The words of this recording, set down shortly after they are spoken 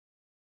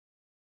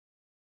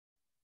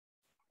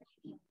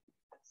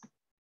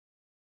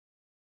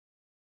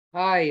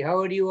Hi, how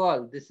are you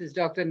all? This is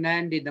Dr.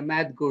 Nandi, the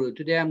Math Guru.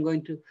 Today I'm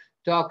going to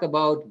talk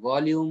about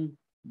volume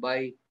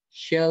by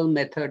shell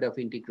method of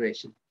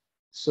integration.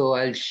 So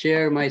I'll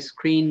share my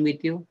screen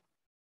with you.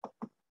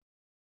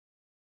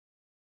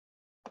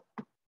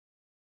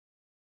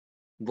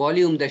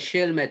 Volume, the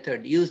shell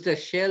method. Use the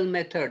shell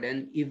method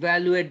and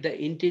evaluate the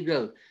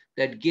integral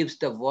that gives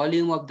the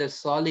volume of the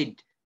solid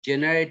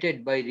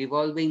generated by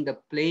revolving the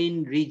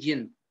plane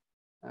region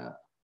uh,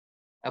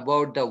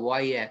 about the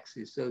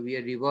y-axis. So we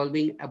are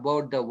revolving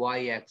about the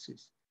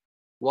y-axis.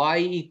 Y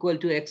equal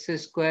to x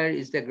square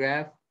is the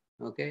graph,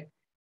 okay,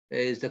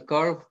 is the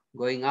curve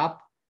going up,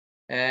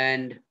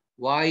 and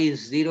y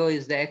is 0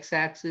 is the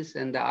x-axis,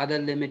 and the other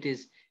limit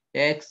is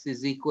x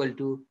is equal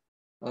to,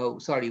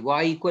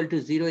 y equal to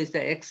 0 is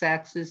the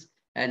x-axis,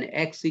 and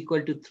x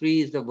equal to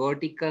 3 is the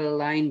vertical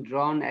line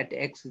drawn at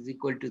x is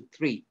equal to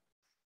 3.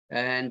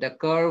 And the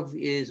curve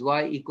is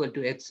y equal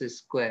to x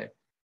square.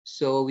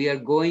 So we are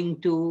going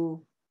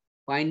to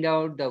find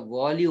out the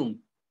volume,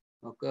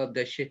 okay, of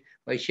the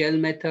by shell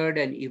method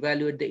and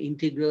evaluate the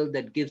integral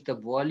that gives the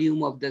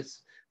volume of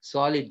this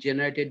solid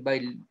generated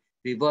by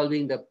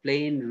revolving the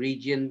plane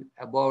region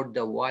about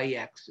the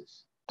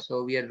y-axis.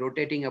 So we are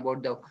rotating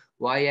about the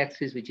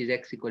y-axis, which is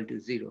x equal to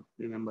 0.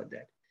 Remember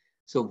that.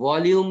 So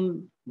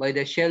volume by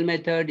the shell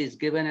method is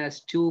given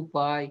as 2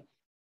 pi.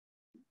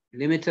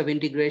 Limits of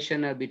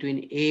integration are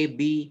between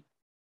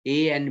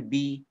A and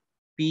B,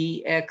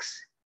 px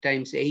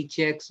times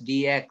hx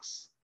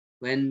dx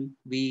when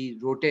we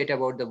rotate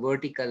about the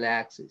vertical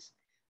axis.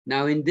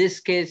 Now in this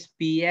case,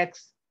 px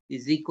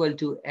is equal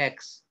to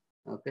x,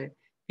 okay?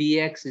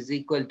 Px is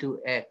equal to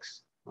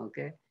x,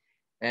 okay?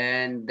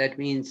 And that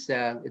means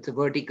it's a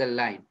vertical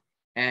line.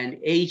 And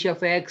h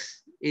of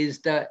x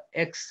is the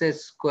x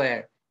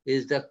square,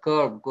 is the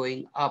curve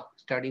going up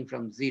starting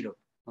from 0,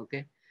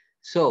 okay?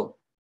 So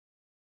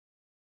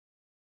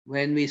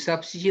when we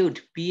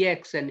substitute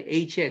px and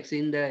hx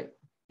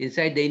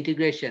inside the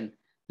integration,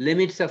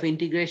 limits of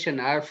integration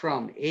are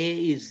from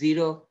a is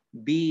 0,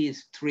 b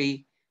is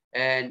 3,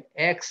 and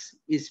x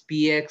is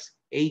px,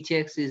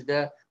 hx is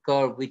the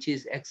curve, which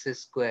is x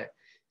square.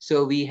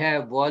 So we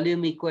have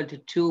volume equal to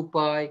 2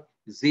 pi,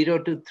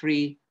 0 to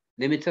 3,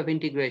 limits of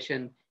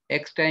integration,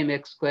 x times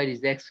x squared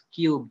is x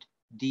cubed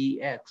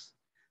dx.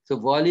 So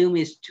volume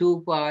is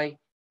 2 pi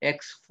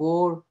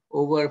x4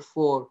 over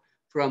 4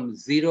 from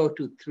 0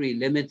 to 3,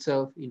 limits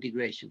of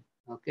integration,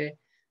 okay?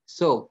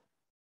 So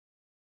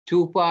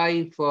 2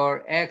 pi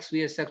for x,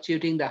 we are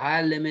substituting the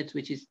higher limits,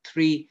 which is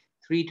 3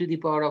 to the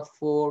power of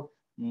 4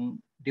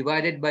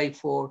 divided by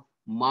 4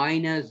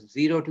 minus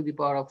 0 to the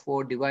power of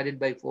 4 divided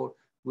by 4,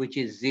 which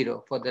is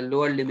 0 for the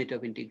lower limit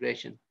of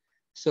integration.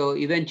 So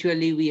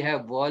eventually we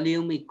have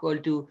volume equal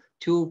to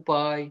 2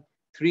 pi,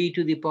 3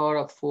 to the power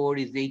of 4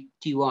 is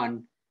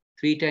 81,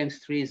 3 times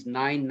 3 is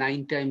 9,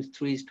 9 times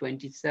 3 is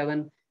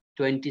 27,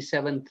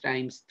 27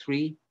 times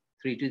 3,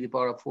 3 to the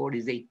power of 4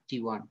 is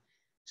 81.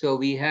 So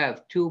we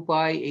have 2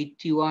 pi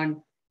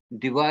 81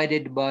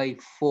 divided by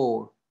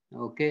 4,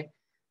 okay,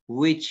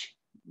 which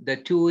the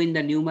 2 in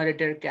the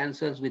numerator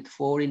cancels with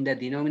 4 in the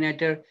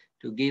denominator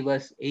to give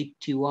us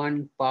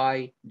 81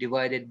 pi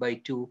divided by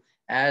 2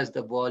 as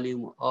the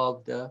volume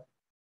of the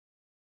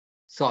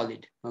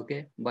solid,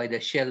 okay, by the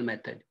shell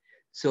method.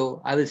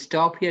 So I will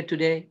stop here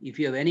today. If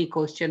you have any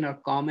question or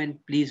comment,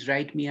 please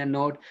write me a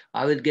note.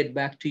 I will get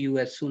back to you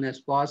as soon as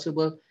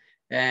possible.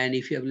 And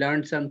if you have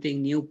learned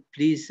something new,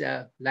 please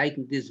like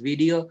this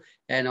video,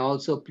 and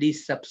also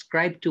please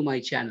subscribe to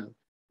my channel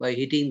by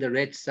hitting the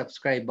red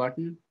subscribe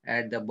button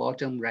at the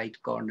bottom right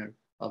corner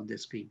of the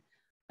screen.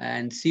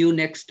 And see you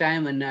next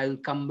time, and I will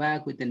come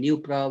back with a new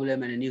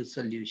problem and a new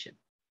solution.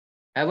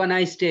 Have a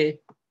nice day.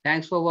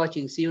 Thanks for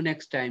watching. See you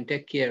next time.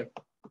 Take care.